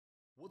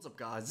What's up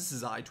guys, this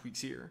is iTweaks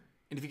here,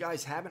 and if you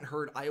guys haven't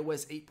heard,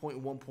 iOS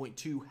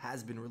 8.1.2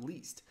 has been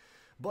released.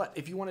 But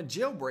if you want to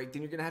jailbreak,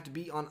 then you're going to have to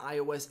be on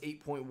iOS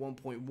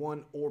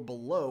 8.1.1 or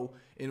below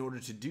in order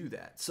to do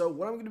that. So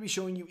what I'm going to be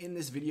showing you in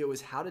this video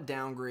is how to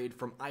downgrade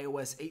from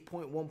iOS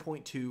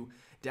 8.1.2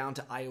 down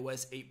to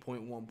iOS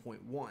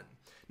 8.1.1.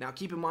 Now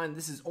keep in mind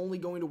this is only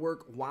going to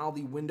work while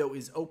the window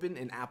is open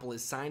and Apple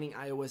is signing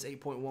iOS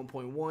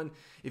 8.1.1.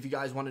 If you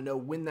guys want to know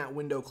when that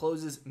window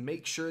closes,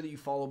 make sure that you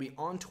follow me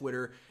on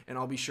Twitter and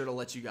I'll be sure to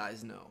let you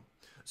guys know.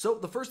 So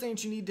the first thing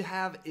that you need to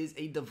have is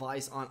a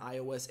device on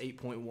iOS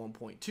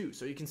 8.1.2.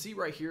 So you can see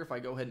right here, if I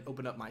go ahead and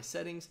open up my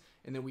settings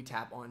and then we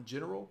tap on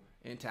General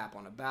and tap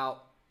on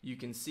About, you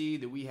can see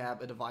that we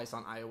have a device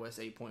on iOS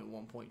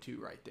 8.1.2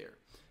 right there.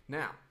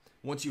 Now,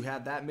 once you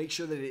have that, make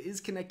sure that it is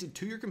connected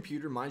to your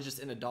computer. Mine's just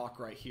in a dock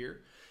right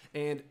here.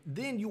 And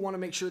then you want to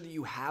make sure that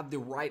you have the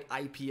right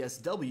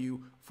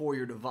IPSW for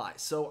your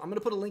device. So I'm going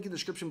to put a link in the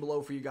description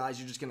below for you guys.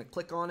 You're just going to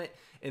click on it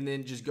and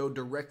then just go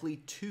directly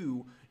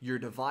to your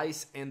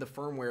device and the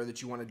firmware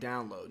that you want to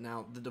download.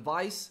 Now, the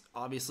device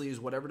obviously is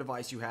whatever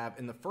device you have,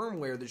 and the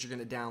firmware that you're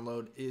going to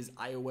download is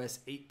iOS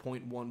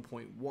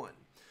 8.1.1.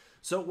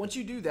 So once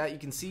you do that, you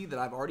can see that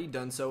I've already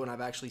done so, and I've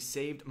actually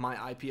saved my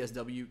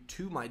IPSW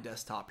to my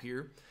desktop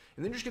here.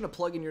 And then you're just going to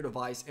plug in your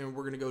device, and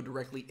we're going to go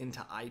directly into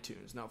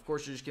iTunes. Now, of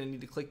course, you're just going to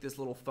need to click this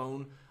little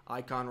phone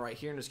icon right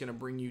here, and it's going to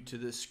bring you to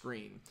this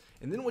screen.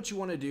 And then what you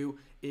want to do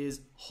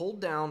is hold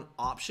down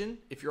Option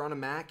if you're on a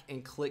Mac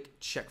and click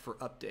Check for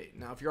Update.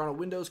 Now, if you're on a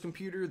Windows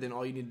computer, then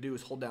all you need to do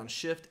is hold down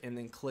Shift and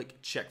then click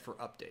Check for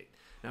Update.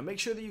 Now, make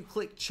sure that you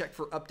click Check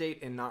for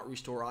Update and not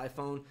Restore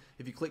iPhone.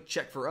 If you click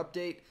Check for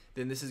Update,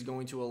 then this is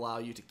going to allow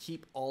you to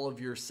keep all of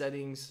your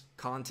settings,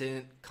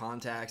 content,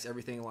 contacts,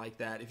 everything like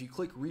that. If you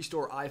click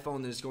Restore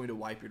iPhone, then it's going to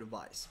wipe your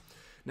device.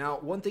 Now,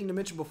 one thing to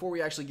mention before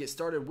we actually get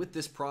started with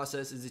this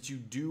process is that you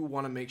do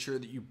want to make sure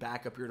that you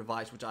back up your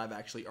device, which I've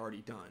actually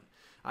already done.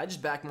 I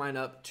just back mine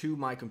up to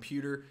my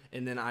computer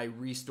and then I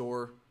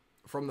restore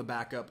from the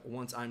backup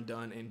once I'm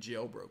done and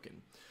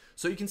jailbroken.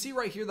 So you can see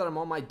right here that I'm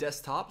on my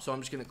desktop, so I'm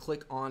just going to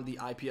click on the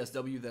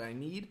IPSW that I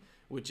need,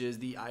 which is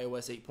the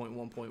iOS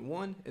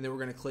 8.1.1, and then we're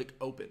going to click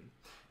Open.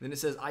 And then it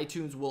says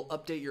iTunes will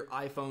update your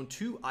iPhone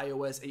to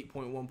iOS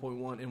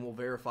 8.1.1 and will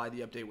verify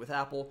the update with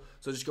Apple.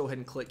 So just go ahead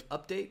and click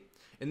Update.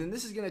 And then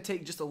this is going to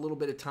take just a little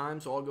bit of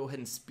time, so I'll go ahead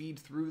and speed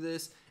through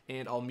this,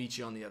 and I'll meet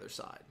you on the other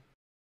side.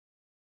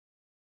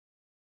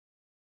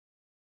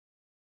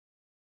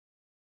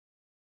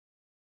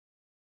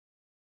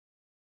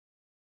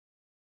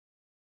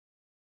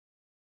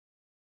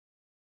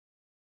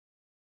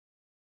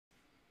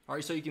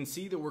 Alright, so you can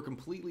see that we're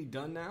completely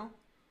done now.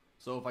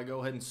 So if I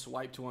go ahead and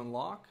swipe to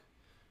unlock,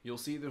 you'll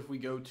see that if we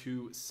go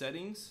to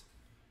Settings,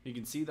 you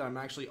can see that I'm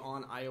actually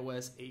on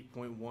iOS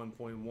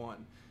 8.1.1.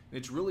 And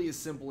it's really as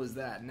simple as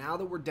that. Now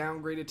that we're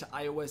downgraded to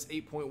iOS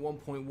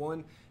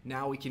 8.1.1,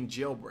 now we can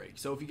jailbreak.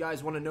 So if you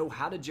guys want to know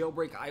how to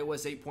jailbreak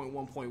iOS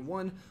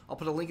 8.1.1, I'll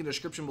put a link in the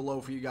description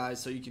below for you guys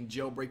so you can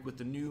jailbreak with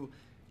the new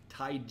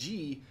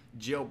Taiji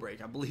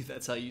jailbreak. I believe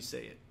that's how you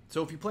say it.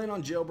 So if you plan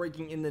on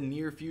jailbreaking in the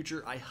near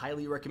future, I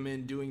highly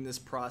recommend doing this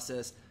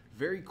process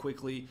very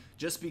quickly,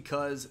 just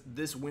because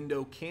this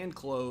window can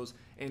close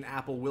and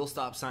Apple will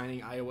stop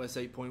signing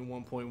iOS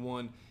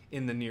 8.1.1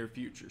 in the near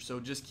future. So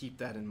just keep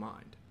that in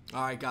mind.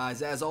 Alright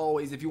guys, as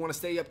always, if you want to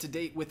stay up to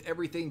date with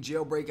everything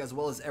jailbreak as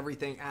well as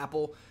everything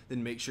Apple,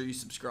 then make sure you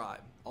subscribe.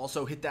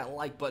 Also hit that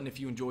like button if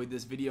you enjoyed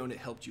this video and it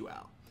helped you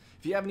out.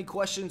 If you have any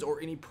questions or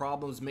any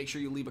problems, make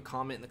sure you leave a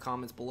comment in the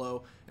comments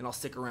below and I'll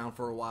stick around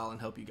for a while and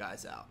help you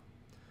guys out.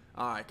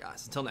 Alright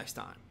guys, until next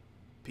time,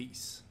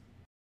 peace.